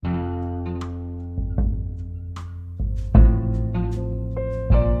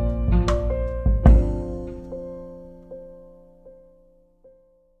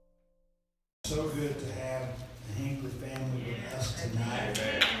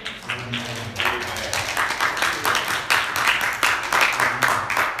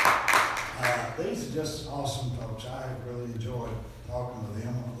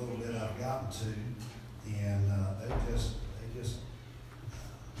or two, and they just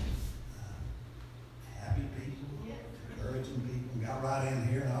happy people, encouraging people. Got right in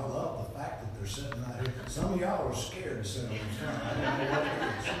here, and I love the fact that they're sitting right here. Some of y'all are scared to sit on the front. I don't know what it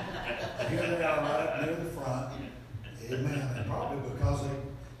is. But here they are right up near the front. Amen. And probably because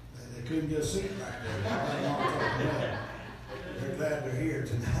they couldn't get a seat back there. They're glad they're here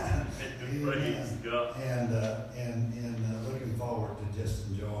tonight. Amen. And looking forward to just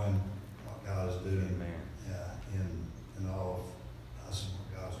enjoying what God is doing in all of us and what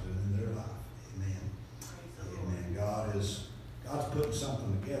God's doing in their life. Amen. Amen. God's putting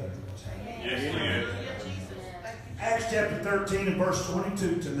something together in what's happening. Yes, He is. Acts chapter 13 and verse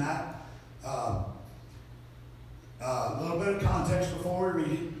 22 tonight. A little bit of context before we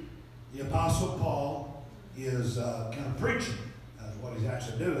read it. The Apostle Paul is kind of preaching. That's what he's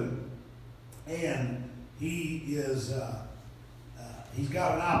actually doing. And he is, he's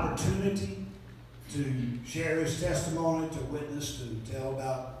got an opportunity to share his testimony, to witness, to tell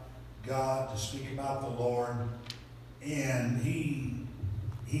about God, to speak about the Lord. And he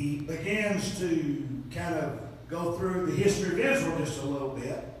begins to kind of go through the history of Israel just a little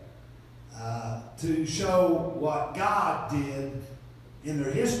bit to show what God did in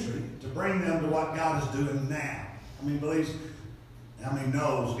their history, to bring them to what God is doing now. I mean,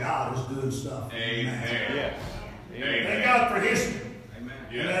 knows God is doing stuff Amen. now. Yes. Amen. Thank God for history. Amen.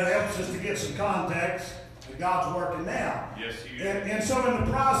 And that helps us to get some context that God's working now. Yes, He is. And so in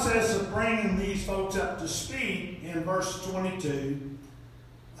the process of bringing these folks up to speed, in verse 22,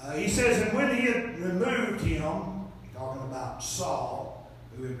 he says, and when he had removed him, talking about Saul,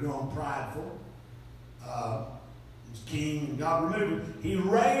 who had grown prideful, was king, and God removed him, he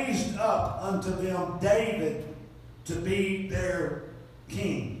raised up unto them David to be their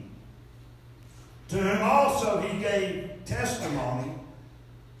king, to whom also he gave testimony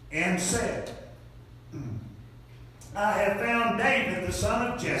and said, I have found David, the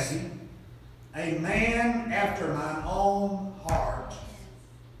son of Jesse, a man after mine own heart,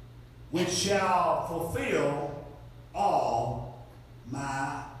 which shall fulfill all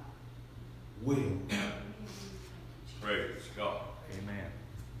my will. Praise God. Amen.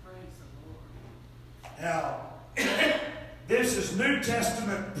 Now, this is New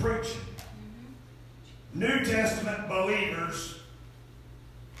Testament preaching. New Testament believers,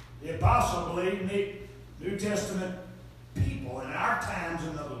 the apostle believed, New Testament people in our times,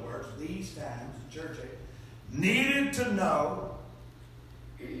 in other words, these times, the church age, needed to know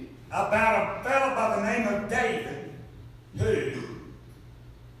about a fellow by the name of David who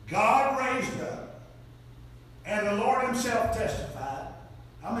God raised up and the Lord himself testified.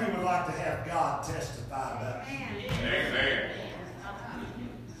 How many would like to have God testify about it? Amen.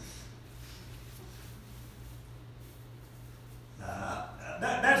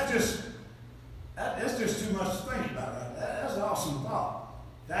 That's just too much to think about right there. That's an awesome thought.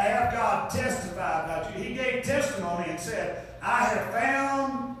 To have God testify about you. He gave testimony and said, I have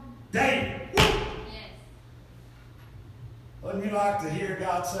found David. Yes. Wouldn't you like to hear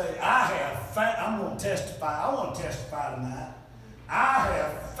God say, I'm going to testify. I want to testify tonight. I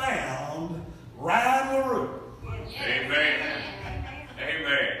have found Ryan LaRue. Yes. Amen.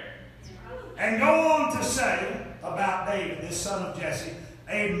 Amen. And go on to say about David, this son of Jesse,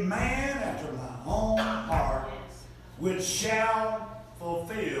 a man after my own heart, which shall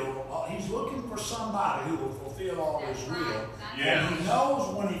fulfill. He's looking for somebody who will fulfill all his will. Yes. And he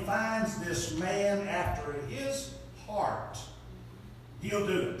knows when he finds this man after his heart, he'll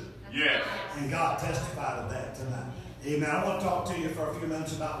do it. Yes. And God testified of that tonight. Amen. I want to talk to you for a few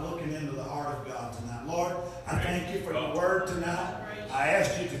minutes about looking into the heart of God tonight. Lord, I thank you for the word tonight. I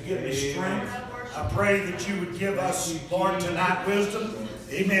ask you to give me strength. I pray that you would give us, Lord, tonight wisdom.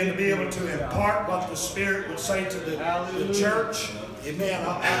 Amen. To be able to impart what the Spirit would say to the church. Amen.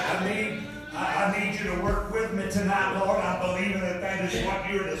 I need you to work with me tonight, Lord. I believe that is what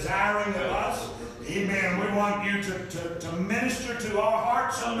you're desiring of us. Amen. We want you to minister to our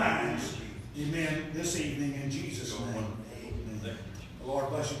hearts and minds. Amen. This evening in Jesus' name. Amen. The Lord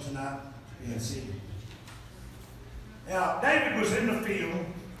bless you tonight. And see you. Now, David was in the field.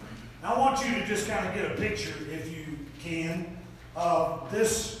 I want you to just kind of get a picture, if you can, of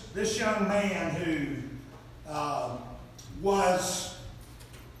this young man who was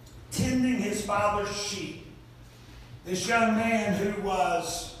tending his father's sheep. This young man who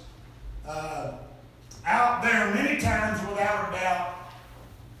was out there many times, without a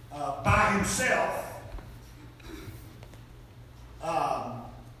doubt, by himself.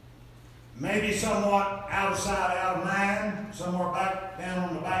 Maybe somewhat out of sight, out of mind, somewhere back down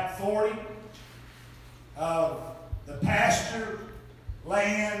on the back 40 of the pasture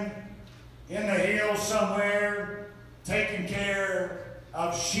land in the hills somewhere, taking care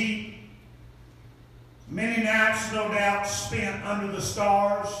of sheep. Many nights, no doubt, spent under the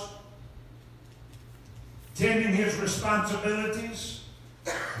stars, tending his responsibilities,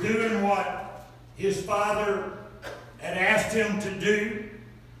 doing what his father had asked him to do,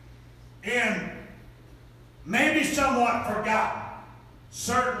 and maybe somewhat forgotten.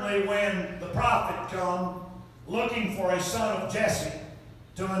 Certainly when the prophet come looking for a son of Jesse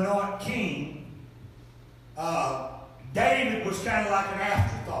to anoint king, David was kind of like an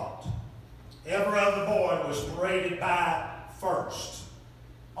afterthought. Every other boy was paraded by first.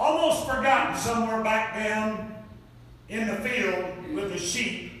 Almost forgotten somewhere back down in the field with the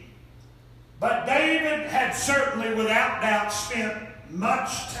sheep. But David had certainly, without doubt, spent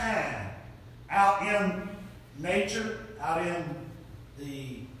much time out in nature, out in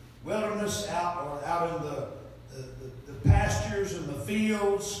the wilderness, out in the pastures and the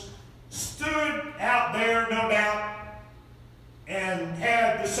fields, stood out there, no doubt, and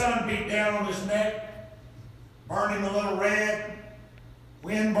had the sun beat down on his neck, burning a little red,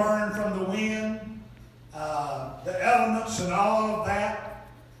 wind burned from the wind, the elements and all of that,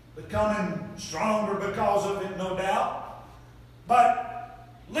 becoming stronger because of it, no doubt. But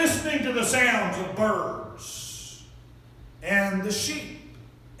listening to the sounds of birds and the sheep,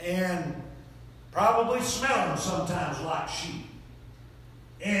 and probably smelling sometimes like sheep,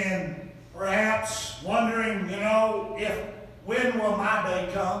 and perhaps wondering, when will my day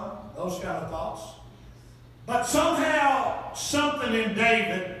come? Those kind of thoughts. But somehow, something in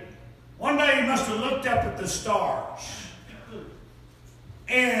David, one day he must have looked up at the stars,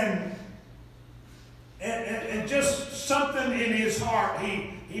 and just something in his heart,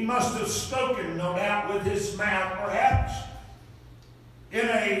 he must have spoken, no doubt, with his mouth, perhaps in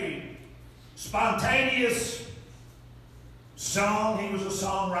a spontaneous song. He was a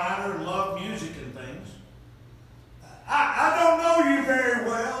songwriter and loved music and things. I don't know you very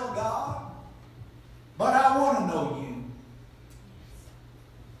well, God, but I want to know you.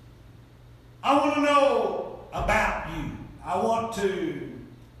 I want to know about you. I want to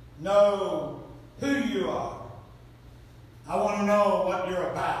know who you are. I want to know what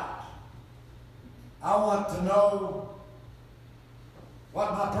you're about. I want to know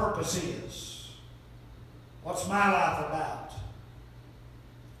what my purpose is. What's my life about?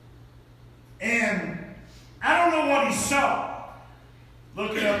 And I don't know what he saw,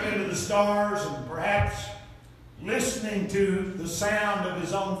 looking up into the stars and perhaps listening to the sound of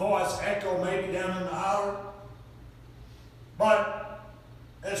his own voice echo maybe down in the holler. But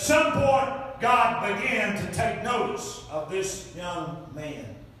at some point, God began to take notice of this young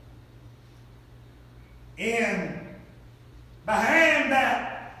man. And behind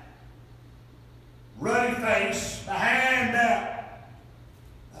that ruddy face, behind that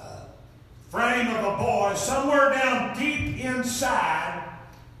frame of a boy, somewhere down deep inside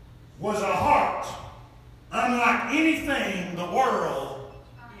was a heart unlike anything the world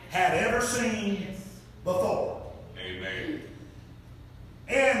had ever seen before. Amen.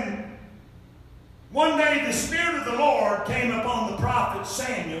 And one day the Spirit of the Lord came upon the prophet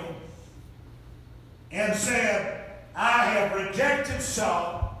Samuel and said, I have rejected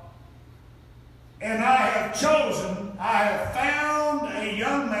Saul, and I have chosen, I have found a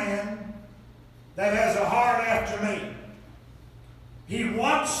young man that has a heart after me. He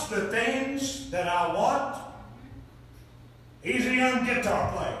wants the things that I want. He's a young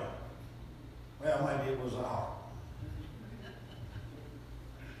guitar player. Well, maybe it was a heart.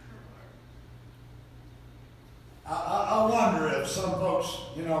 I wonder if some folks,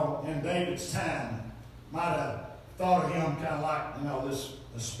 in David's time might have thought of him kind of like, this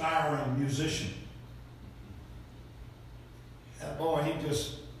aspiring musician. That boy, he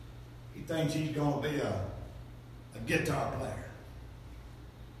thinks he's going to be a guitar player.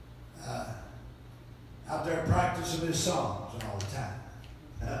 Out there practicing his songs all the time.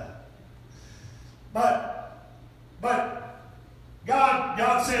 But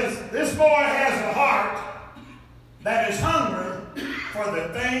God says, this boy has a heart that is hungry for the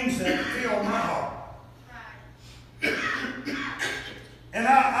things that fill my heart. And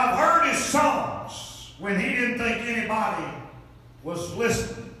I've heard his songs when he didn't think anybody was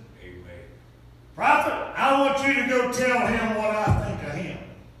listening. Amen. Prophet, I want you to go tell him what I think of him.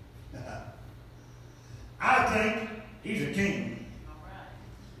 I think he's a king.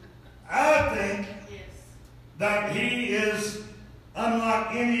 I think that he is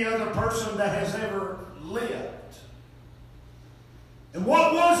unlike any other person that has ever lived. And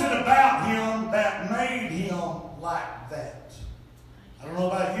what was it about him that made him like that? I don't know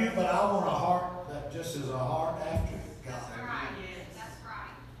about you, but I want a heart that just is a heart after God. That's right. Yes, that's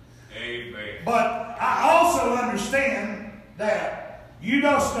right. Amen. But I also understand that you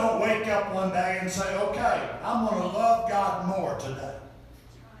just don't wake up one day and say, okay, I'm going to love God more today.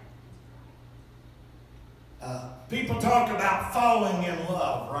 People talk about falling in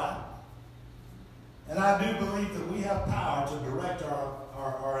love, right? And I do believe that we have power to direct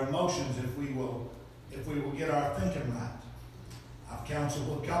our emotions if we will get our thinking right. I've counseled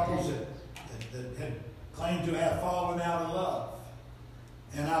with couples that had claimed to have fallen out of love.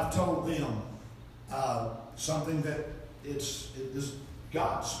 And I've told them something that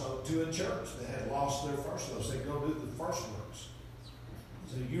God spoke to a church that had lost their first love. Said, go do the first works.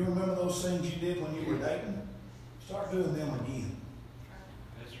 So you remember those things you did when you were dating? Start doing them again.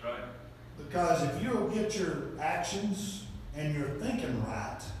 That's right. Because if you'll get your actions and your thinking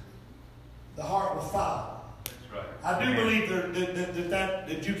right, the heart will follow. That's right. I do believe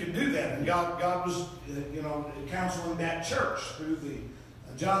that you can do that. And God was, counseling that church through the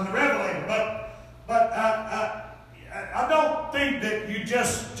John the Revelator. But I don't think that you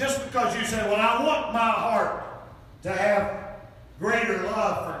just because you say, well, I want my heart to have greater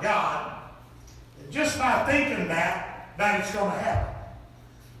love for God, just by thinking that it's going to happen.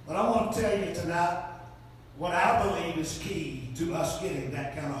 But I want to tell you tonight what I believe is key to us getting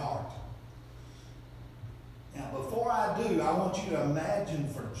that kind of heart. Now, before I do, I want you to imagine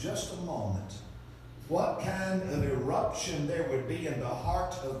for just a moment what kind of eruption there would be in the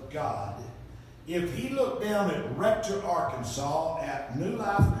heart of God if He looked down at Rector, Arkansas, at New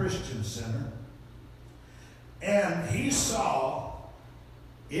Life Christian Center, and He saw,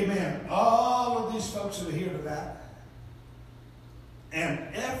 amen, all of these folks that are here tonight, and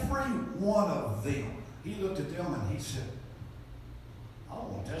every one of them, He looked at them and He said, I don't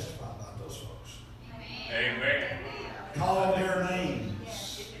want to testify about those folks. Amen. Called their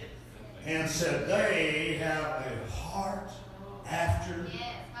names and said, they have a heart after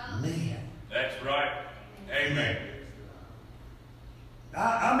me. That's right. Amen.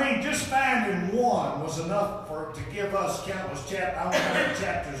 I mean, just finding one was enough to give us countless chapters. I don't know how many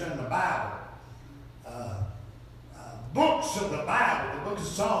chapters in the Bible. Books of the Bible, the book of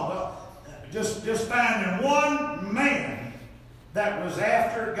Psalms. Just finding one man that was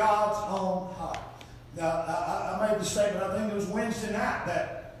after God's own heart. Now, I made the statement, I think it was Wednesday night,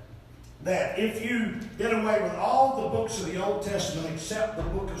 that if you did away with all the books of the Old Testament except the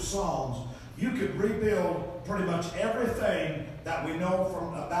book of Psalms, you could rebuild pretty much everything that we know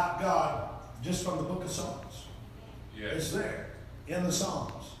about God just from the book of Psalms. Yes. It's there in the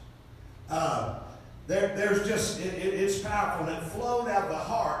Psalms. There's just, it's powerful, and it flowed out of the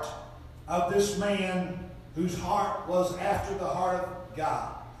heart of this man whose heart was after the heart of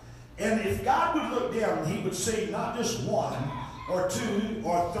God. And if God would look down, He would see not just one or two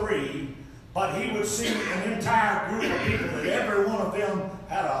or three, but He would see an entire group of people that every one of them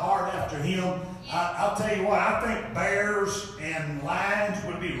had a heart after Him. I'll tell you what, I think bears and lions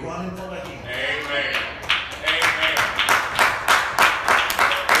would be running for the hills. Amen. Amen.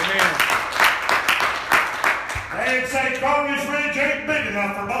 Amen. They'd say, Cornish Ridge ain't big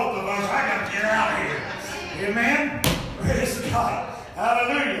enough for both of us. I got to get out of here. Amen? Praise God.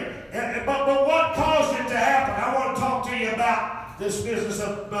 Hallelujah. But what caused it to happen? I want to talk to you about this business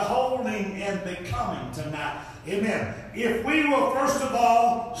of beholding and becoming tonight. Amen. If we will, first of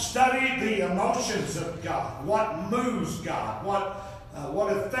all, study the emotions of God, what moves God,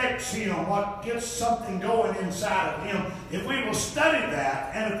 what affects Him, what gets something going inside of Him, if we will study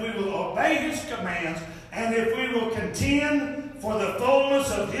that, and if we will obey His commands, and if we will contend for the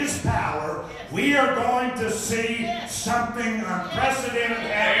fullness of His power, we are going to see something unprecedented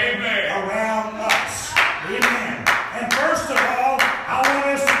happening around us. Amen. And first of all, I want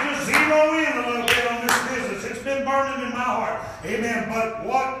us to just zero in a little bit on this business. It's been burning in my heart. Amen. But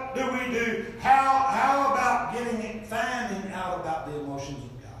what do we do? How about finding out about the emotions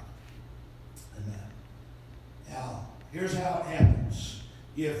of God? Amen. Now, here's how it happens.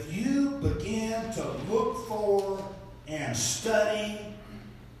 If you begin to look for and study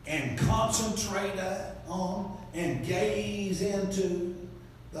and concentrate on and gaze into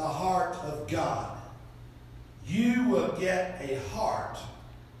the heart of God, you will get a heart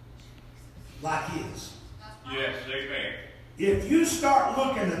like His. Yes, amen. If you start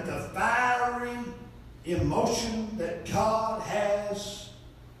looking at the fiery emotion that God has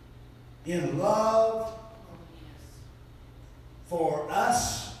in love for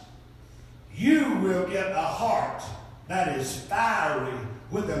us, you will get a heart that is fiery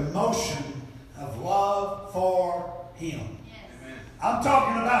with emotion of love for Him. Amen. I'm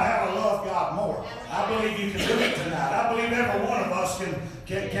talking about how to love God more. I believe you can do it tonight. I believe every one of us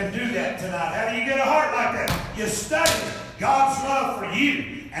can do that tonight. How do you get a heart like that? You study God's love for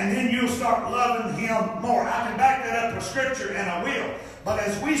you. and then you'll start loving Him more. I can back that up with Scripture, and I will. But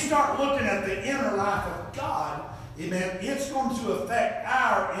as we start looking at the inner life of God, amen, it's going to affect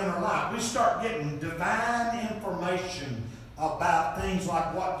our inner life. We start getting divine information about things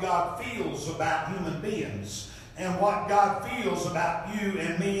like what God feels about human beings and what God feels about you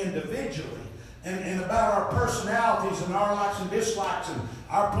and me individually. And about our personalities and our likes and dislikes and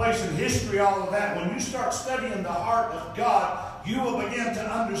our place in history, all of that. When you start studying the heart of God, you will begin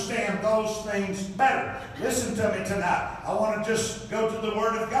to understand those things better. Listen to me tonight. I want to just go to the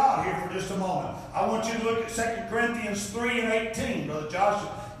Word of God here for just a moment. I want you to look at 2 Corinthians 3 and 18. Brother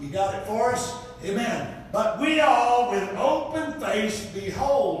Joshua, you got it for us? Amen. But we all, with open face,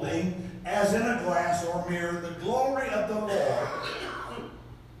 beholding, as in a glass or mirror, the glory of the Lord.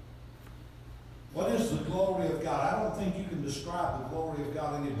 What is the glory of God? I don't think you can describe the glory of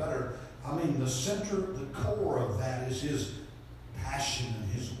God any better. I mean, the center, the core of that is His passion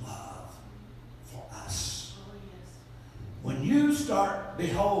and His love for us. Oh, yes. When you start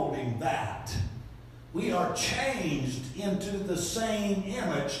beholding that, we are changed into the same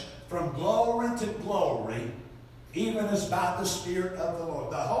image from glory to glory, even as by the Spirit of the Lord.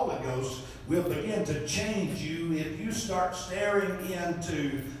 The Holy Ghost will begin to change you if you start staring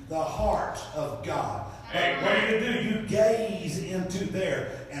into the heart of God. But what do? You gaze into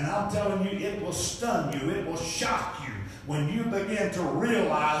there. And I'm telling you, it will stun you. It will shock you when you begin to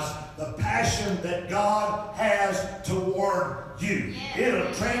realize the passion that God has toward you.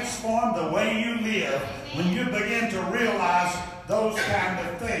 It'll transform the way you live when you begin to realize those kind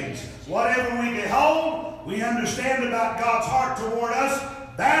of things. Whatever we behold, we understand about God's heart toward us.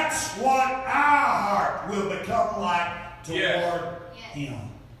 That's what our heart will become like toward Him.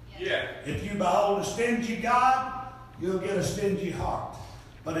 Yeah. If you behold a stingy God, you'll get a stingy heart.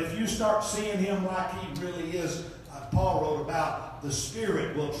 But if you start seeing Him like He really is, Paul wrote about, the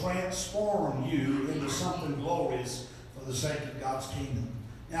Spirit will transform you into something glorious for the sake of God's kingdom.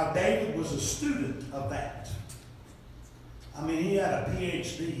 Now, David was a student of that. I mean, he had a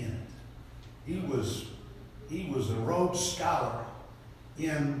PhD in it. He was a Rhodes Scholar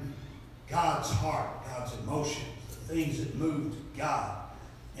in God's heart, God's emotions, the things that moved God.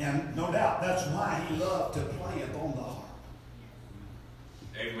 And no doubt that's why he loved to play upon the harp.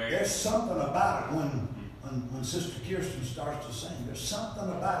 Amen. There's something about it when Sister Kirsten starts to sing. There's something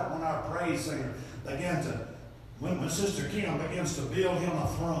about it when our praise singer begins to, when Sister Kim begins to build him a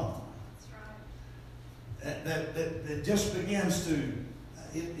throne. That's right. That just begins to,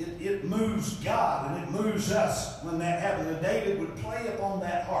 it moves God and it moves us when that happened. And David would play upon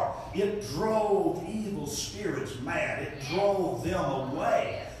that harp. It drove evil spirits mad. It drove them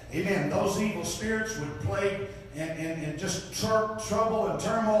away. Amen. Those evil spirits would play and just trouble and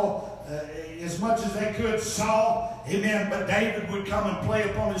turmoil as much as they could Saul. Amen. But David would come and play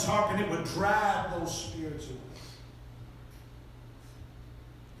upon his harp and it would drive those spirits away.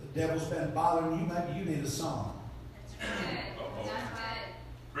 The devil's been bothering you. Maybe you need a song. That's right. That's right.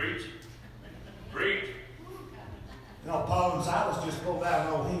 Preach. Preach. You know, Paul and Silas just pulled out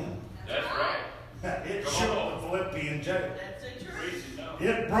an old hymn. That's right. It shook the Philippian jail. That's the truth.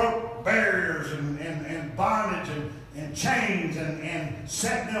 It broke barriers and bondage and chains and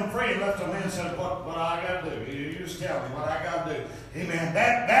set them free and left them in and said, what I got to do? You just tell me what I got to do. Amen.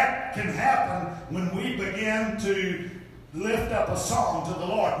 That can happen when we begin to lift up a song to the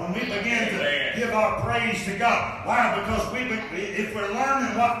Lord, when we begin to give our praise to God. Why? Because if we're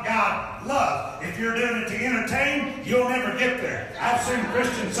learning what God loves, if you're doing it to entertain, you'll never get there. I've seen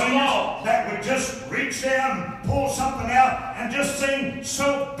Christian singers that would just reach down and pull something out and just sing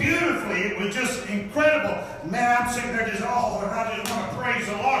so beautifully. It was just incredible. Man, I'm sitting there just, and I just want to praise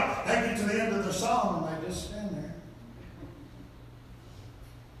the Lord. They get to the end of the song and they just stand there.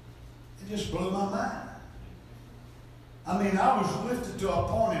 It just blew my mind. I mean, I was lifted to a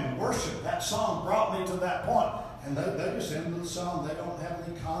point in worship. That song brought me to that point. And they just ended the song. They don't have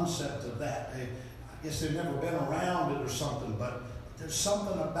any concept of that. I guess they've never been around it or something. But there's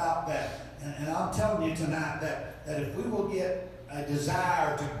something about that. And I'm telling you tonight that if we will get a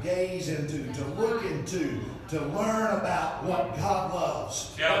desire to gaze into, to look into, to learn about what God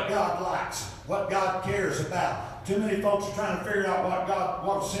loves, what God likes, what God cares about. Too many folks are trying to figure out what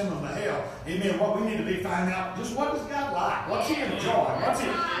will send them to hell. Amen. What we need to be finding out, just what does God like? What's He enjoying? What's He?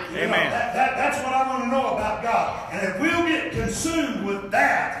 Amen. That's what I want to know about God. And if we'll get consumed with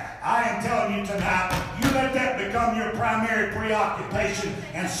that, I am telling you tonight, you let that become your primary preoccupation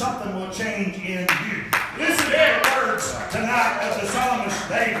and something will change in you. Listen to the words tonight of the psalmist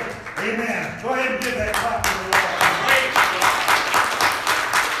David. Amen. Go ahead and give that clap to the Lord.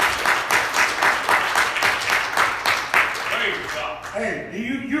 Hey,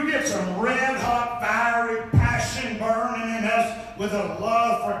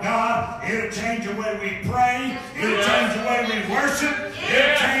 love for God. It'll change the way we pray. It'll change the way we worship.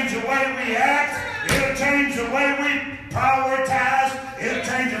 It'll change the way we act. It'll change the way we prioritize. It'll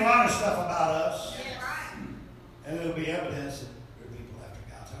change a lot of stuff about us. And it'll be evidence that we're people after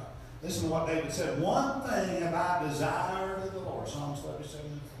God's heart. Listen to what David said. One thing have I desired of the Lord. Psalms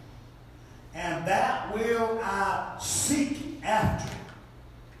 37. And that will I seek after,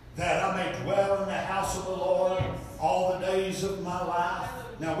 that I may dwell in the house of the Lord all the days of my life.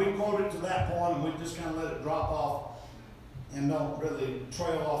 Now, we quoted to that point, and we just kind of let it drop off and don't really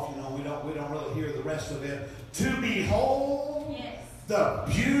trail off. You know, we don't really hear the rest of it. To behold the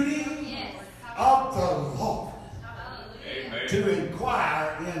beauty of the Lord. Amen. To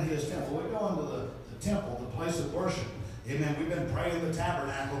inquire in his temple. We go into the temple, the place of worship. Amen. We've been praying the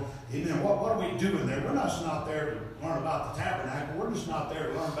tabernacle. Amen. What are we doing there? We're just not there to learn about the tabernacle. We're just not there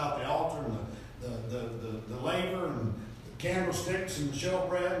to learn about the altar and the laver and the candlesticks and the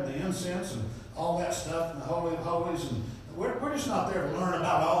showbread and the incense and all that stuff and the Holy of Holies. And we're just not there to learn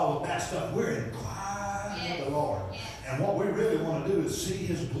about all of that stuff. We're inquiring of the Lord. And what we really want to do is see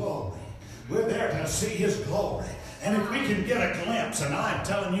his glory. We're there to see his glory. And if we can get a glimpse, and I'm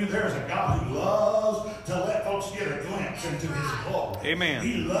telling you, there's a God who loves to let folks get a glimpse into his glory. Amen.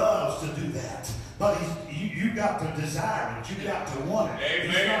 He loves to do that. But you got to desire it. You got to want it. Amen.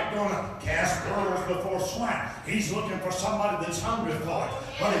 He's not going to cast pearls before swine. He's looking for somebody that's hungry for it.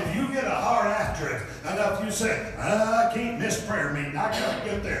 But if you get a heart after it, and if you say, I can't miss prayer meeting, I got to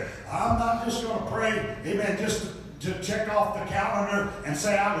get there. I'm not just going to pray, amen, just to check off the calendar and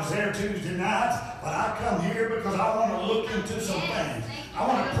say I was there Tuesday night, but I come here because I want to look into some things. I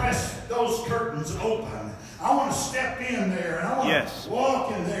want to press those curtains open. I want to step in there, and I want to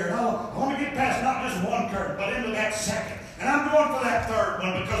walk in there. And I want to get past not just one curtain, but into that second. And I'm going for that third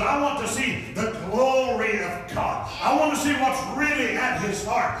one because I want to see the glory of God. I want to see what's really at his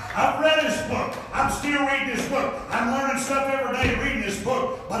heart. I've read his book. I'm still reading his book. I'm learning stuff every day reading his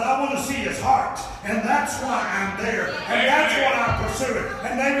book. But I want to see his heart. And that's why I'm there. And that's what I'm pursuing.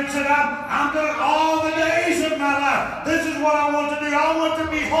 And David said, I'm doing all the days of my life. This is what I want to do. I want to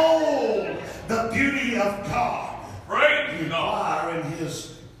behold the beauty of God. Praise God. In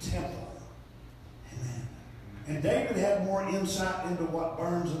his temple. And David had more insight into what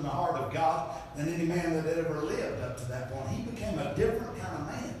burns in the heart of God than any man that had ever lived up to that point. He became a different kind of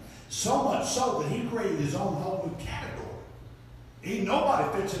man. So much so that he created his own whole new category.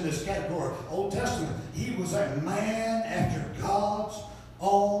 Nobody fits in this category. Old Testament, he was a man after God's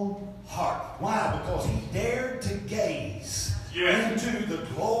own heart. Why? Because he dared to gaze into the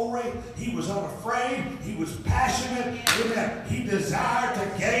glory. He was unafraid. He was passionate. He desired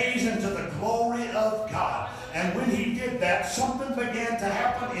to gaze into the glory of God. And when he did that, something began to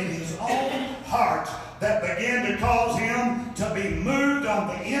happen in his own heart that began to cause him to be moved on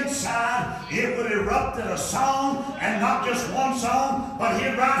the inside. It would erupt in a song, and not just one song, but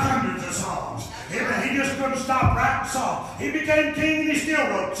he'd write hundreds of songs. He just couldn't stop writing songs. He became king and he still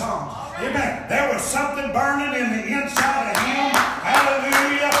wrote songs. Amen. There was something burning in the inside of him.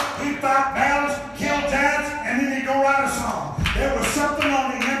 Hallelujah. He fought battles, killed giants, and then he'd go write a song. There was something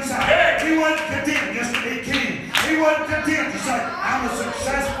on the inside. He wasn't content just to be king. He wasn't content to say, I'm a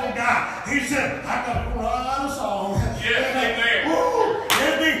successful guy. He said, I got to write a song.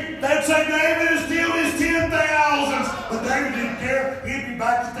 They'd say David is still his 10,000s. But David didn't care. He'd be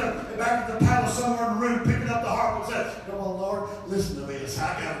back at the palace somewhere in the room picking up the harp and say, come on, Lord, listen to this.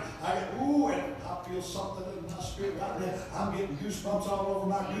 I feel something in my spirit right now. I'm getting goosebumps all over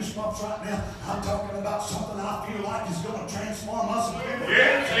my goosebumps right now. I'm talking about something I feel like is going to transform us.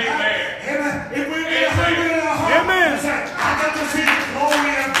 Yes, amen. If we get hungry in our heart, amen. Say, I got to see the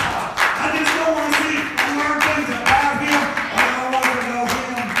glory of God. I just don't want to see and learn things about him, but I want to know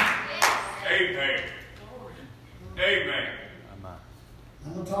him. Amen. Amen.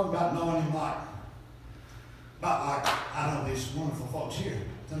 I'm not talking about knowing him like I know these wonderful folks here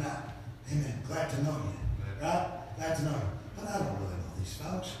tonight. Amen. Glad to know you. Right? Glad to know you. But I don't really know these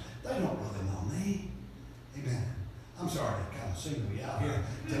folks. They don't really know me. Amen. I'm sorry to kind of seem to be out here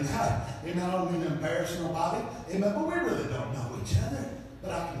tonight. Amen. I don't mean to embarrass nobody. Amen. But we really don't know each other.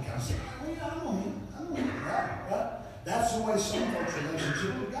 But I can kind of say, oh yeah, I know him. I know him. Right? That's the way some folks'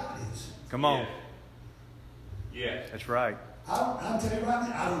 relationship with God is. Come on. Yes. That's right. I'll tell you right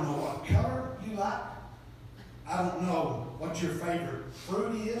now, I don't know what color you like. I don't know what your favorite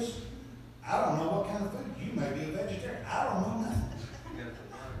fruit is. I don't know what kind of food. You may be a vegetarian. I don't know nothing.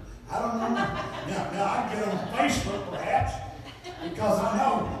 I don't know nothing. Now I get on Facebook perhaps because I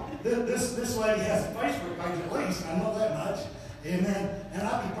know this lady has a Facebook page at least. I know that much. And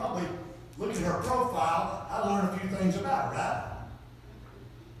I can probably look at her profile. I learn a few things about her, right?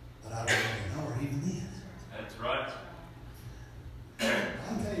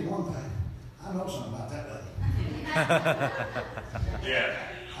 Yeah.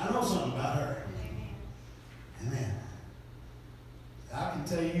 I know something about her. Amen. I can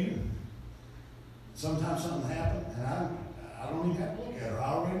tell you, sometimes something happened, and I don't even have to look at her. I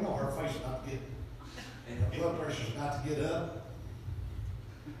already know her face is about to get, her blood pressure's about to get up.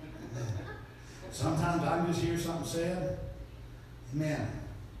 Amen. Sometimes I can just hear something said, amen.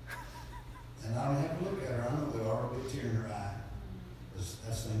 And I don't have to look at her. I know there'll already be a tear in her eye.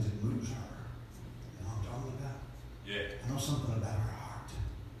 That's things that moves her. You know what I'm talking about? Yeah. I know something about her heart.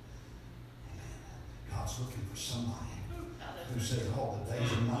 Amen. God's looking for somebody who says, "Oh, the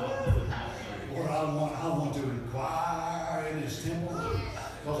days of my life, Lord, I want to inquire in His temple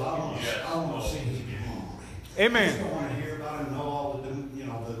because I want to see His glory." Amen. I just don't want to hear about it and know all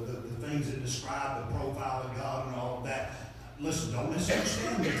the things that describe the profile of God and all of that. Listen, don't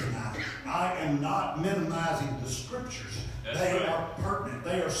misunderstand me tonight. I am not minimizing the scriptures. They are pertinent.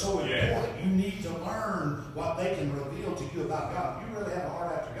 They are so important. You need to learn what they can reveal to you about God. You really have a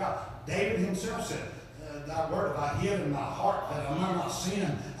heart after God. David himself said, "Thy word have I hid in my heart that I might not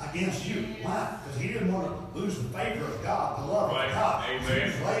sin against you." Why? Because he didn't want to lose the favor of God, the love of God.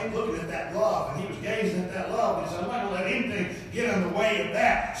 Amen. So he was looking at that love, and he was gazing at that love, and he said, "I'm not going to let anything get in the way of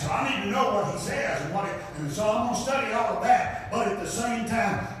that. So I need to know what he says, and so I'm going to study all of that." But at the same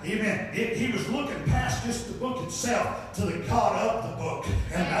time, amen, he was looking past just the book itself to the God of the book,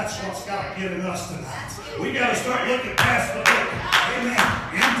 and that's what's got to get in us tonight. We got to start looking past the book, amen,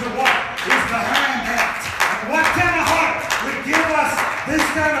 into what is behind that. What kind of heart would give us this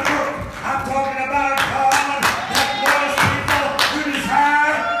kind of book? I'm talking about a God that loves people who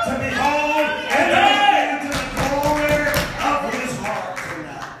desire to behold and to look into the glory of His heart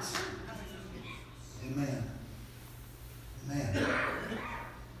tonight. Amen. Amen.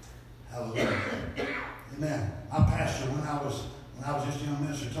 Hallelujah. Amen. My pastor, when I was just a young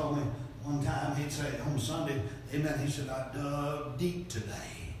minister, told me one time, he'd say on Sunday, amen, he said, "I dug deep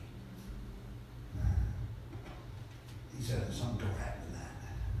today." He said, "Something don't happen tonight."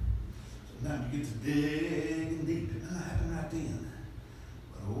 Sometimes you get to digging deep. It may not happen right then.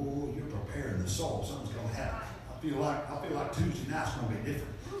 But you're preparing the soul. Something's going to happen. I feel like Tuesday night's going to be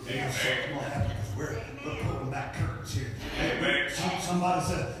different. Something's going to happen because we're pulling back curtains here. Amen. Somebody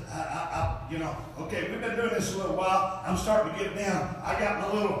said, okay, we've been doing this a little while. I'm starting to get down. I got my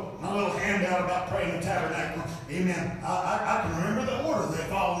little handout about praying the tabernacle. Amen. I can remember the order they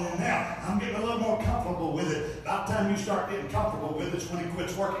fall in now. I'm getting a little more comfortable with it. By the time you start getting comfortable with it, it's when it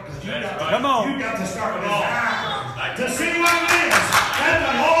quits working. Because you got to start desiring to see what it is that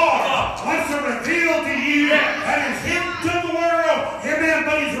the Lord wants to reveal to you that is hidden to the world. Amen.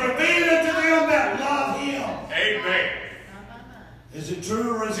 But He's revealed it to them that love Him. Amen. Is it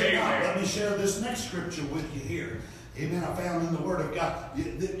true or is it not? Let me share this next scripture with you here. Amen. I found in the Word of God.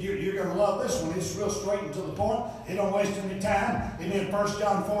 You're going to love this one. It's real straight and to the point. It don't waste any time. Amen. 1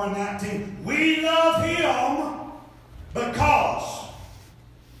 John 4:19. We love Him because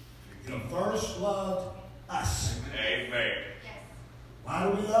He first loved us. Amen. Why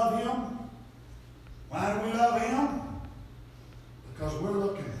do we love Him? Why do we love Him? Because we're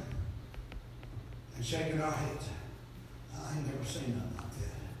looking and shaking our heads. I ain't never seen nothing like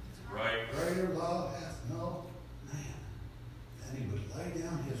that. Right. Greater love hath no man than He would lay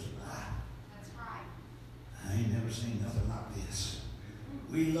down His life. That's right. I ain't never seen nothing like this.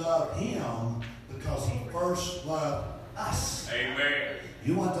 We love Him because He first loved us. Amen.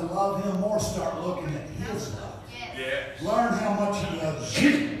 You want to love Him more? Start looking at His love. Yes. Learn how much He loves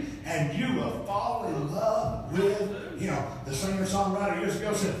you, and you will fall in love with Him. The singer-songwriter years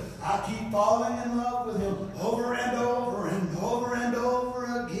ago said, "I keep falling in love with Him over and over and over and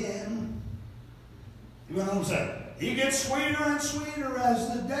over again." You know what I'm saying? He gets sweeter and sweeter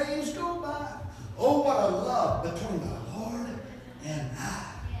as the days go by. Oh, what a love between the Lord and I.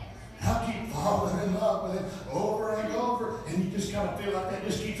 I'll keep falling in love with Him over and over. And you just kind of feel like that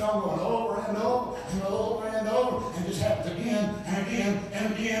just keeps on going over and over and over and over. And just happens again and again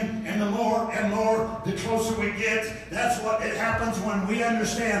and again. And the more and more, the closer we get. That's what it happens when we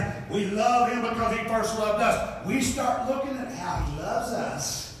understand we love Him because He first loved us. We start looking at how He loves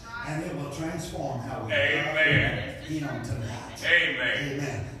us. And it will transform how we love Him tonight. Amen.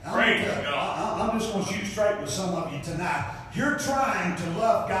 Amen. I'm just going to shoot straight with some of you tonight. You're trying to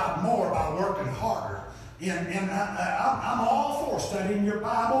love God more by working harder. And I'm all for studying your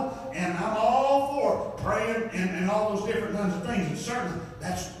Bible, and I'm all for praying and all those different kinds of things. And certainly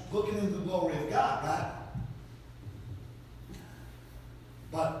that's looking into the glory of God, right?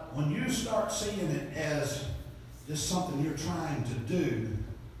 But when you start seeing it as just something you're trying to do,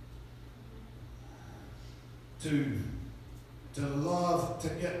 to love, to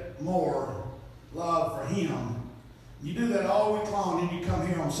get more love for Him, You do that all week long, and you come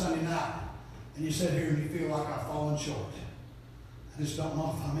here on Sunday night, and you sit here and you feel like I've fallen short. I just don't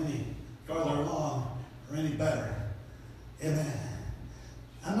know if I'm any further along or any better. Amen.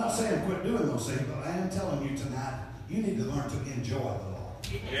 I'm not saying quit doing those things, but I am telling you tonight, you need to learn to enjoy the Lord.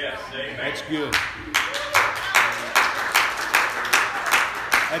 Yes, amen. That's good.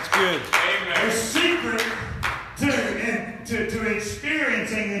 That's good. Amen. The secret to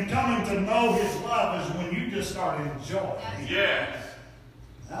experiencing and coming to know His love is when you just start enjoying. Yes.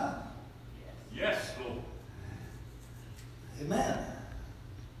 Huh? Yes, Lord. Amen.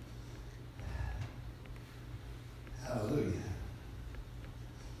 Hallelujah.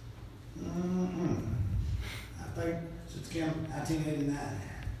 I think since 1989.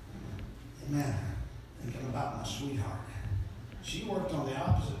 Amen. Thinking about my sweetheart. She worked on the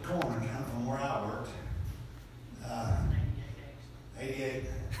opposite corner, kind of from where I worked. 88.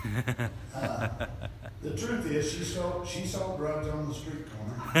 The truth is, she sold drugs on the street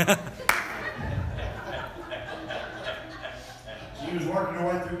corner. She was working her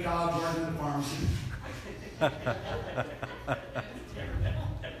way through college, working in the pharmacy.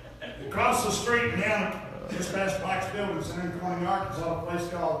 Across the street and down just past Black's Building Center in Corning, Arkansas, a place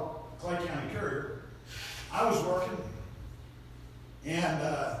called Clay County Courier. I was working, and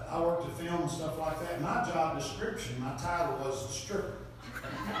I worked at film and stuff like that. My job description, my title was stripper.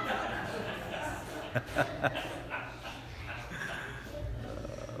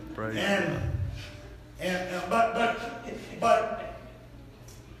 But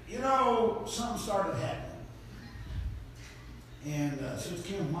you know, something started happening. And since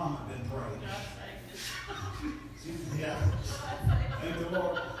Kim's mom had been praying. Yeah. Thank the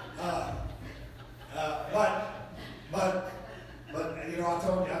Lord. But you know, I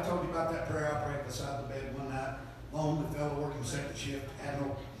told you about that prayer I prayed beside the bed one night. Lone, the fellow working second shift, had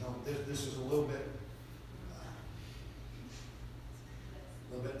this is a little bit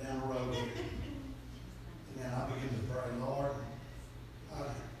down the road. And then I began to pray, Lord,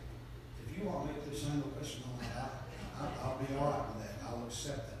 if you want me to sing the question on that, I'll be all right with that. I'll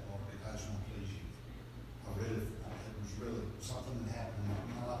accept that, Lord, because I just want to please you. It was really something that happened.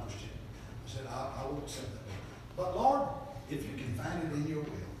 My life was changed. I said, I will accept that, Lord. But Lord, if you can find it in your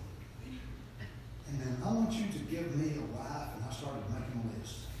will, and then I want you to give me a wife, and I started making a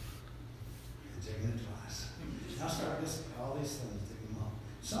list. And taking it twice. I started listing all these things, taking them on.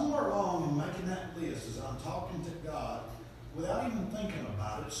 Somewhere along in making that list, as I'm talking to God, without even thinking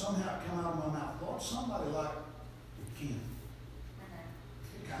about it, somehow it came out of my mouth. Lord, somebody like Ken.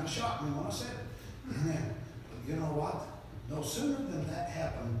 It kind of shocked me when I said it. Amen. But you know what? No sooner than that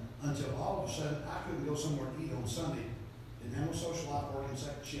happened until all of a sudden I couldn't go somewhere to eat on Sunday. Didn't have no social life, working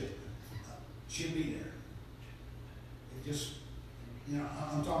second shift. She'd be there. It just, you know,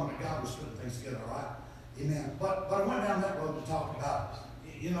 I'm talking about God was putting things together, all right? Amen. But I went down that road to talk about,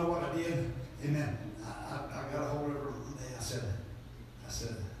 you know what I did? Amen. I got a hold of her one day. I said, let's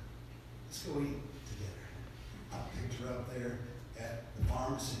go eat together. I picked her up there at the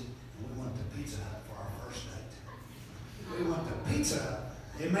pharmacy, and we went to Pizza Hut for our first date. We went to Pizza Hut.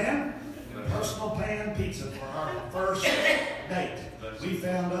 Amen? Personal pan pizza for our first date. We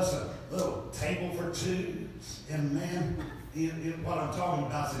found us a little table for two, and man, what I'm talking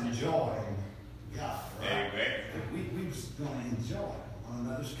about is enjoying God, right? Amen. We was going to enjoy one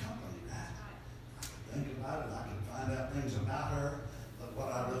another's company, right? I could think about it, I could find out things about her, but what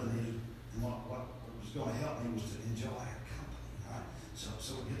I really needed and what was going to help me was to enjoy her company, right?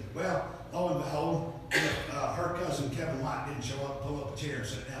 So we get there. Well, lo and behold, her cousin Kevin White didn't show up, pull up a chair and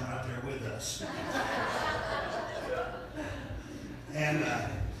sit down right there with us.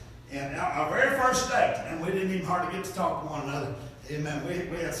 And our very first date, and we didn't even hardly get to talk to one another. Amen.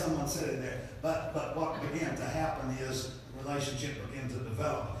 We had someone sitting there. But what began to happen is the relationship began to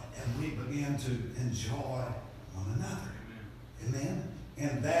develop, and we began to enjoy one another. Amen.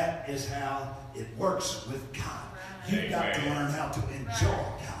 And that is how it works with God. You've got to learn how to enjoy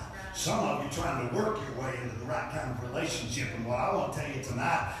God. Some of you trying to work your way into the right kind of relationship. And what I want to tell you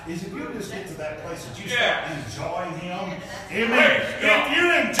tonight is if you just get to that place that you start enjoying Him, amen. If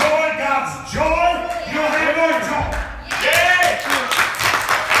you enjoy God's joy, you'll have more joy.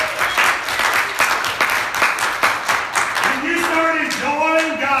 When you start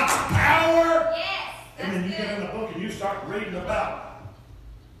enjoying God's power, and then you get in the book and you start reading about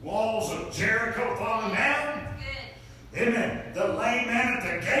walls of Jericho falling down. Amen. The lame man at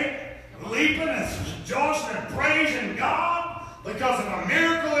the gate leaping and rejoicing and praising God because of a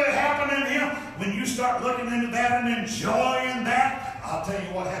miracle that happened in him. When you start looking into that and enjoying that, I'll tell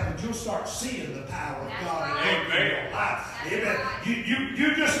you what happens. You'll start seeing the power of God in your life. Amen.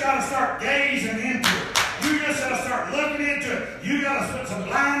 You just got to start gazing into it. You just got to start looking into it. You got to put some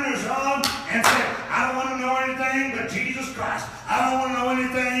blinders on and say, I don't want to know anything but Jesus Christ. I don't want to know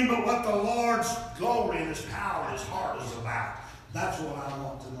anything but what the Lord's glory and His power and His heart is about. That's what I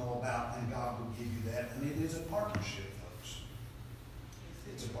want to know about, and God will give you that. And it is a partnership, folks.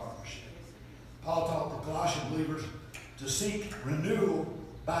 It's a partnership. Paul taught the Colossian believers to seek renewal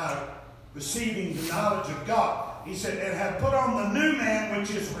by receiving the knowledge of God. He said, and have put on the new man which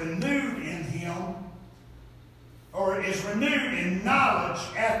is renewed in Him, or is renewed in knowledge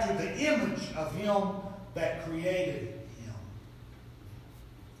after the image of Him that created him.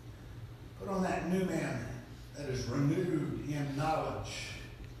 Put on that new man that is renewed in knowledge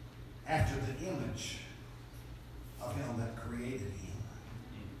after the image of Him that created him.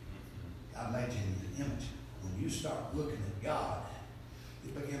 God made you in the image. When you start looking at God,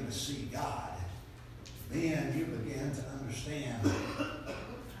 you begin to see God. Then you begin to understand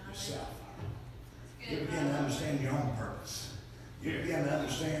yourself. You begin to understand your own purpose. You begin to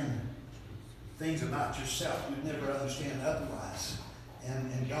understand things about yourself you'd never understand otherwise.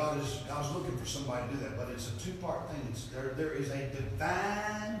 And God is looking for somebody to do that. But it's a two-part thing. There is a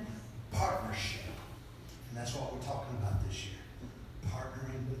divine partnership. And that's what we're talking about this year.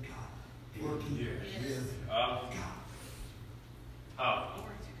 Partnering with God. Working with God.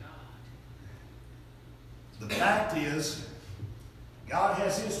 Glory to God. The fact is, God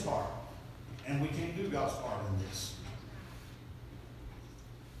has His part. And we can't do God's part in this.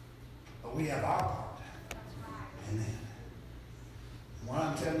 But we have our part. Amen. And what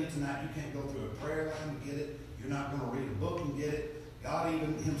I'm telling you tonight, you can't go through a prayer line to get it. You're not going to read a book and get it. God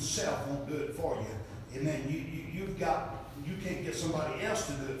even Himself won't do it for you. Amen. You can't get somebody else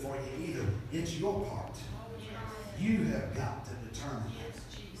to do it for you either. It's your part. You have got to determine.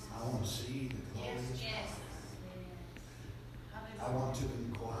 I want to see the glory of God. I want to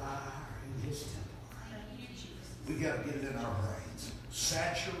inquire in His temple. We got to get it in our brains.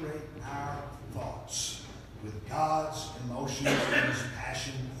 Saturate our thoughts with God's emotions and His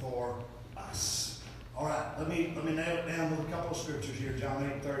passion for us. All right, let me nail it down with a couple of scriptures here. John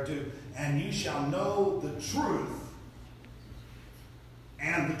 8:32. And you shall know the truth,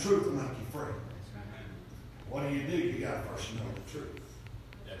 and the truth will make you free. What do? You got to first know the truth.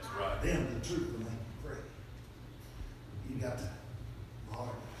 That's right. Then the truth will make you free. You got to,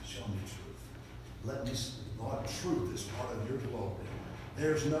 Lord, show me truth. Let me, Lord, truth is part of your glory.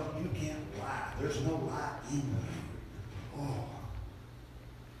 You can't lie. There's no lie in you. Oh,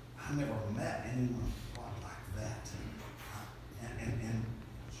 I never met anyone quite like that. And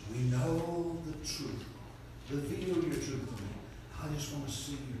we know the truth. Reveal your truth to me. I just want to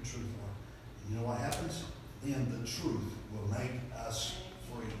see your truth, Lord. And you know what happens? Then the truth will make us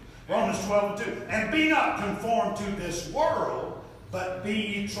free. Romans 12:2. And be not conformed to this world, but be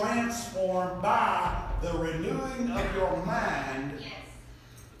ye transformed by the renewing of your mind,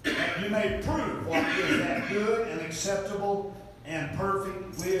 that you may prove what is that good and acceptable and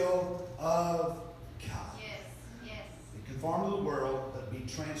perfect will of God. Be conformed to the world, but be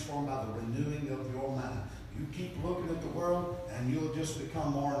transformed by the renewing of your mind. You keep looking at the world, and you'll just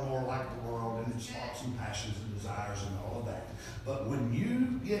become more and more like the world and its thoughts and passions and desires and all of that. But when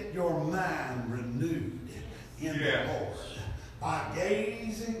you get your mind renewed in the Lord, by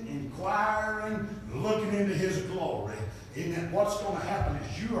gazing, inquiring, looking into His glory, amen, what's going to happen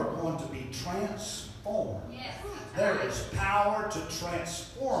is you are going to be transformed. There is power to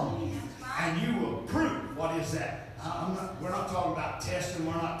transform you, and you will prove. What is that? We're not talking about testing.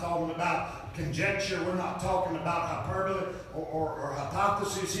 We're not talking about conjecture. We're not talking about hyperbole or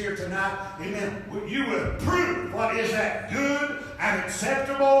hypothesis here tonight. Amen. You will prove what is that good and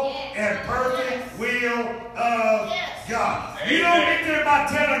acceptable and perfect will of God. You don't get there by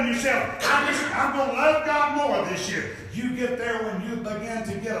telling yourself, I'm going to love God more this year. You get there when you begin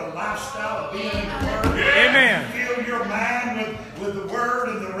to get a lifestyle of being in the Word. Amen. You fill your mind with the Word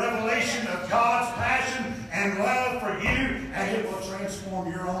and the revelation of God's passion and love for you, and it will transform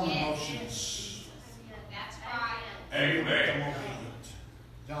your own emotions. That's right. Amen.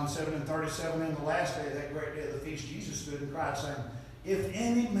 John 7:37, in the last day of that great day of the feast, Jesus stood and cried, saying, if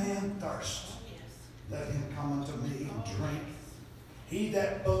any man thirst, let him come unto me and drink. He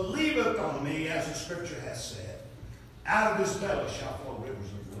that believeth on me, as the Scripture has said, out of his belly shall flow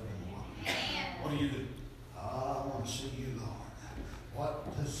rivers of living water. What do? I want to see you, Lord.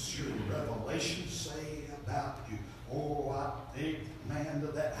 What does your revelation say about you? Oh, I think, man,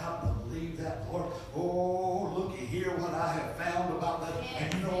 that I believe that, Lord. Oh, looky here what I have found about that.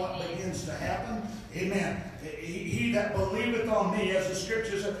 And you know what begins to happen? Amen. He he that believeth on me, as the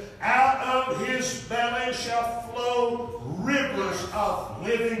scripture says, out of his belly shall flow rivers of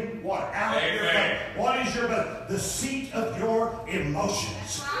living water. Out of your belly. What is your belly? The seat of your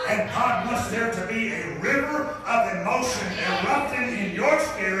emotions. And God wants there to be a river of emotion erupting in your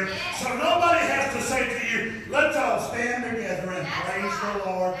spirit, so nobody has to say to you, let's all stand together and praise the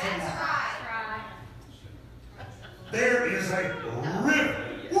Lord tonight. There is a river.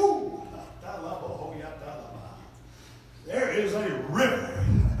 Woo! There is a river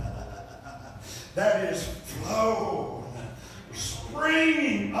that is flowing,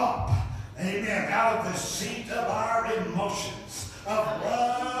 springing up, amen, out of the seat of our emotions of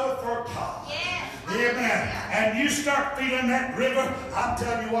love for God. Yes. Amen. And you start feeling that river, I'm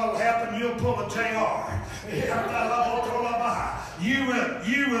telling you what will happen. You'll pull a JR. You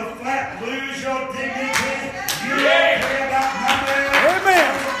will flat lose your dignity. You won't care about nothing. Amen.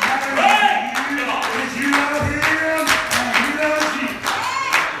 If you love Him and He loves you.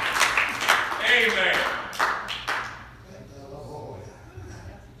 Amen.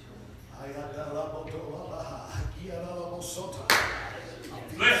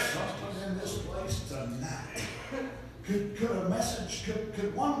 There's something in this place tonight.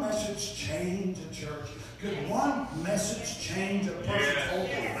 Could one message change a church? Could one message change a person's whole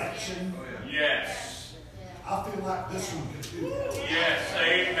direction? Yes. I feel like this one could do that. Yes.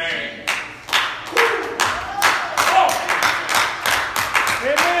 Amen.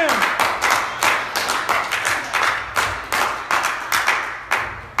 Amen.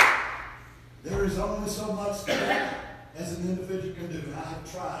 There is only so much that as an individual can do, and I have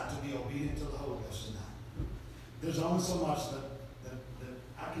tried to be obedient to the Holy Ghost tonight. There's only so much that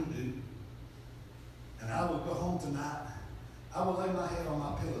I can do. And I will go home tonight. I will lay my head on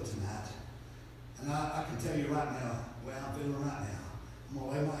my pillow tonight. And I can tell you right now, the way I'm feeling right now, I'm going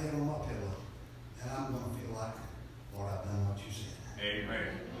to lay my head on my pillow, and I'm going to feel like, Lord, I've done what you said.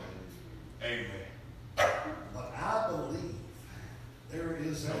 Amen. Amen. But I believe there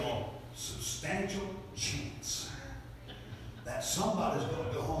is a substantial chance that somebody's going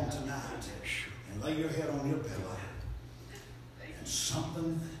to go home tonight and lay your head on your pillow, and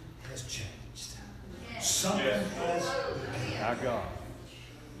something has changed. Something has begun. Our God.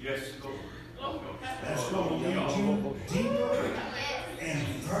 Yes, Lord. That's going to lead you deeper and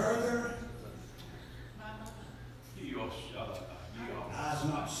further. Eyes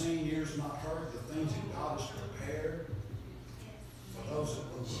not seen, ears not heard, the things that God has prepared for those that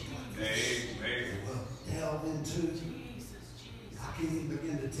will look like this, that will delve into. I can't even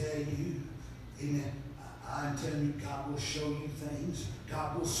begin to tell you. Amen. I'm telling you, God will show you things.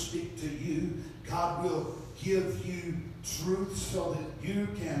 God will speak to you. God will give you truth so that you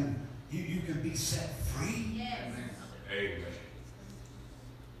can be set free. Yes. Amen.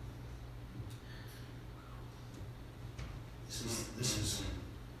 This is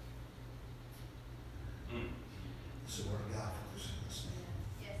the word of God for us.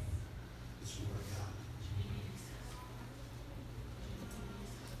 Yes. It's the word of God.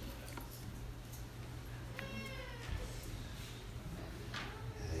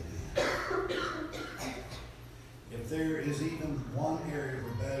 If there is even one area of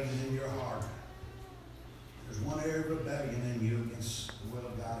rebellion in your heart, there's one area of rebellion in you against the will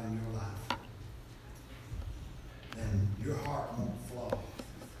of God in your life, then your heart won't flow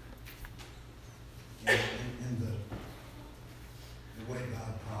in the way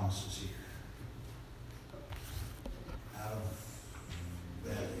God promises here. Out of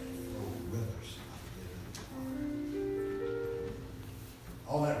belly flow rivers of living water.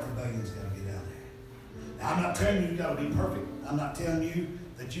 All that rebellion's got to get out there. Now, I'm not telling you got to be perfect. I'm not telling you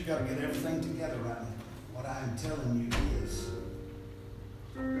that you got to get everything together right now. What I am telling you is,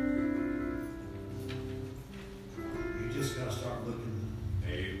 you just got to start looking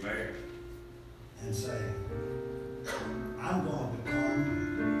Amen. and say, I'm going to become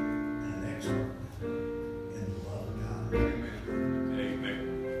an expert in the love of God. Amen.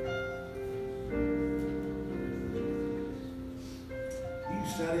 You can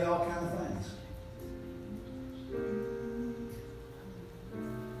study all kinds of things.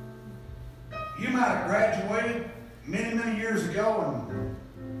 You might have graduated many, many years ago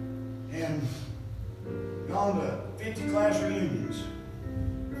and gone to 50 class reunions.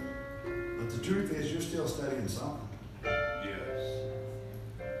 But the truth is, you're still studying something. Yes.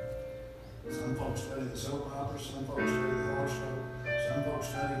 Some folks study the soap opera, some folks study the horoscope, some folks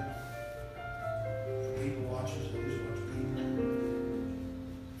study the people watchers, who's watch people.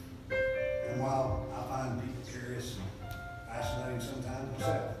 And while I find people curious and fascinating sometimes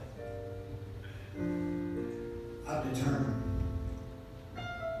myself, I've determined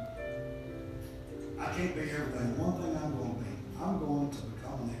I can't be everything. One thing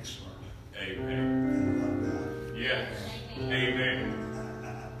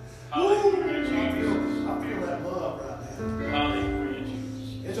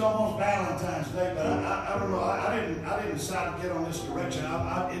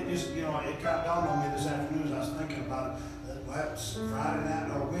it just, it kind of dawned on me this afternoon as I was thinking about it. Well, it's Friday night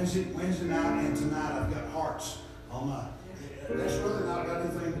or Wednesday night and tonight I've got hearts on my. That's really not got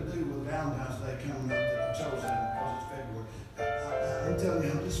anything to do with Valentine's Day coming up that I chose that because it's February. I'm telling you,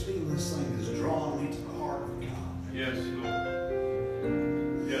 I'm just feeling this thing is drawing me to the heart of God. Yes, Lord.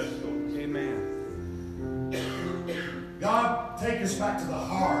 Yes, Lord. Amen. God, take us back to the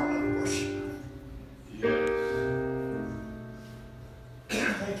heart of worship. Yes.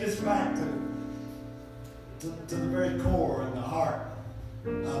 Take us back to the very core and the heart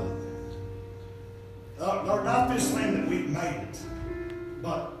of it. Lord, not this thing that we've made it,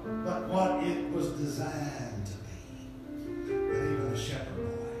 but what it was designed to be. That even a shepherd boy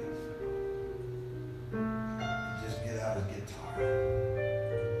could just get out his guitar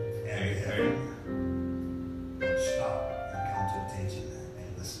and stop and come to attention and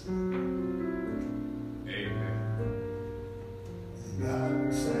listen. Amen. And God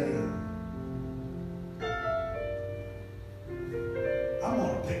would say, I'm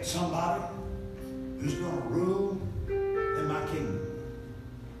going to pick somebody who's going to rule in my kingdom.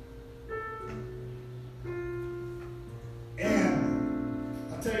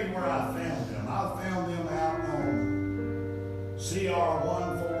 And I'll tell you where I found them. I found them out on CR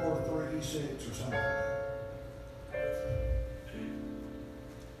 1436 or something.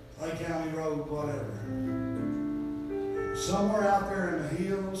 Lake County Road, whatever. Somewhere out there in the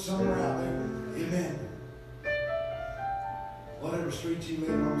hills, somewhere out there. Amen. Whatever street you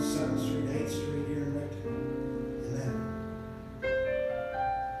live on, 7th Street, 8th Street here in Rector. Amen.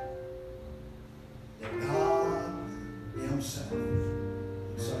 That God Himself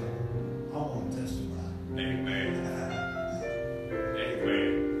would say, I want to testify. Amen.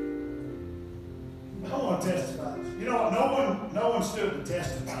 Amen. I want to testify. You know what? No one stood to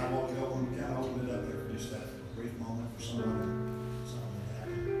testify a while ago when we kind of opened it up there for just that brief moment for something that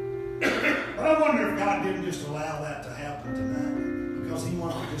happened. But I wonder if God didn't just allow that to happen tonight because He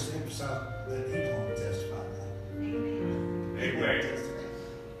wanted to just emphasize that He wanted to testify tonight. Amen.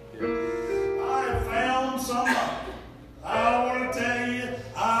 I have found somebody. I want to tell you,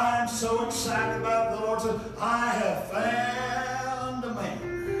 I'm so excited about the Lord. So I have found a man.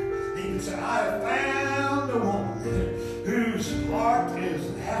 He can say, I have found a woman whose heart is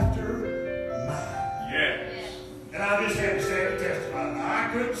after mine. Yes. And I just had to say to testify. Now, I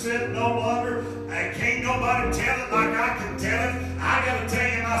couldn't sit no longer. And can't nobody tell it like I can tell it. I got to tell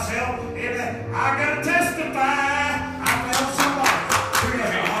you myself, amen. I got to testify. I found somebody who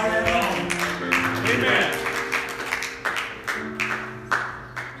has a heart of Amen.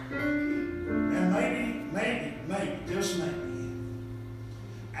 And maybe, just maybe,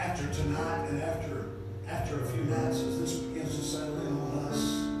 after tonight and after a few nights, as this begins to settle in on us,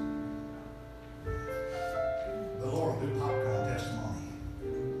 the Lord will do popcorn testimony.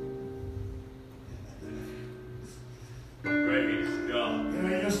 Praise God. You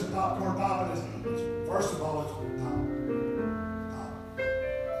know, just the popcorn popping is, first of all, it's pop, pop,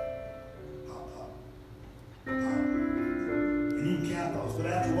 pop, pop, pop. And you can count those, but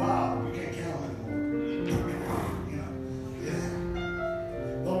after a while, you can't count them anymore. You know,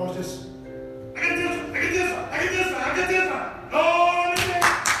 yeah. The Lord's just, I got this one, I got this one, I got this one, I got this one. Lord,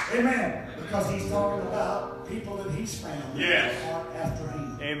 amen. Because He's talking about people that He's found. Yes. Heart after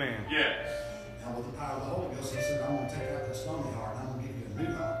Him. Amen. Yes. Now, with the power of the Holy Ghost, He said, I'm going to take out the stony heart and I'm going to give you a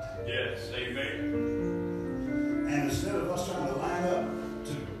new heart. Yes. Amen. And instead of us trying to line up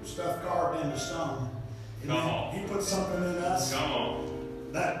to stuff carved into stone, Come on. He put something in us Come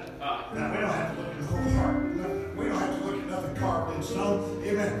on. that now we don't have to look at no heart. We don't have to look at nothing carved in stone.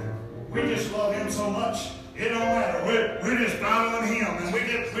 Amen. We just love Him so much. It don't matter. We're just following Him, and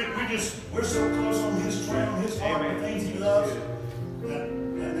we're so close on His trail, His heart, the things He loves, that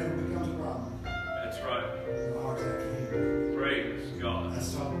never becomes a problem. That's right. The heart's after Him. Praise God.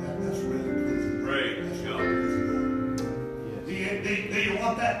 That's really pleasing. Praise That's God. really pleasing. Do you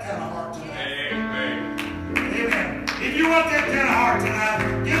want that kind of heart tonight? Amen. Amen. If you want that kind of heart tonight,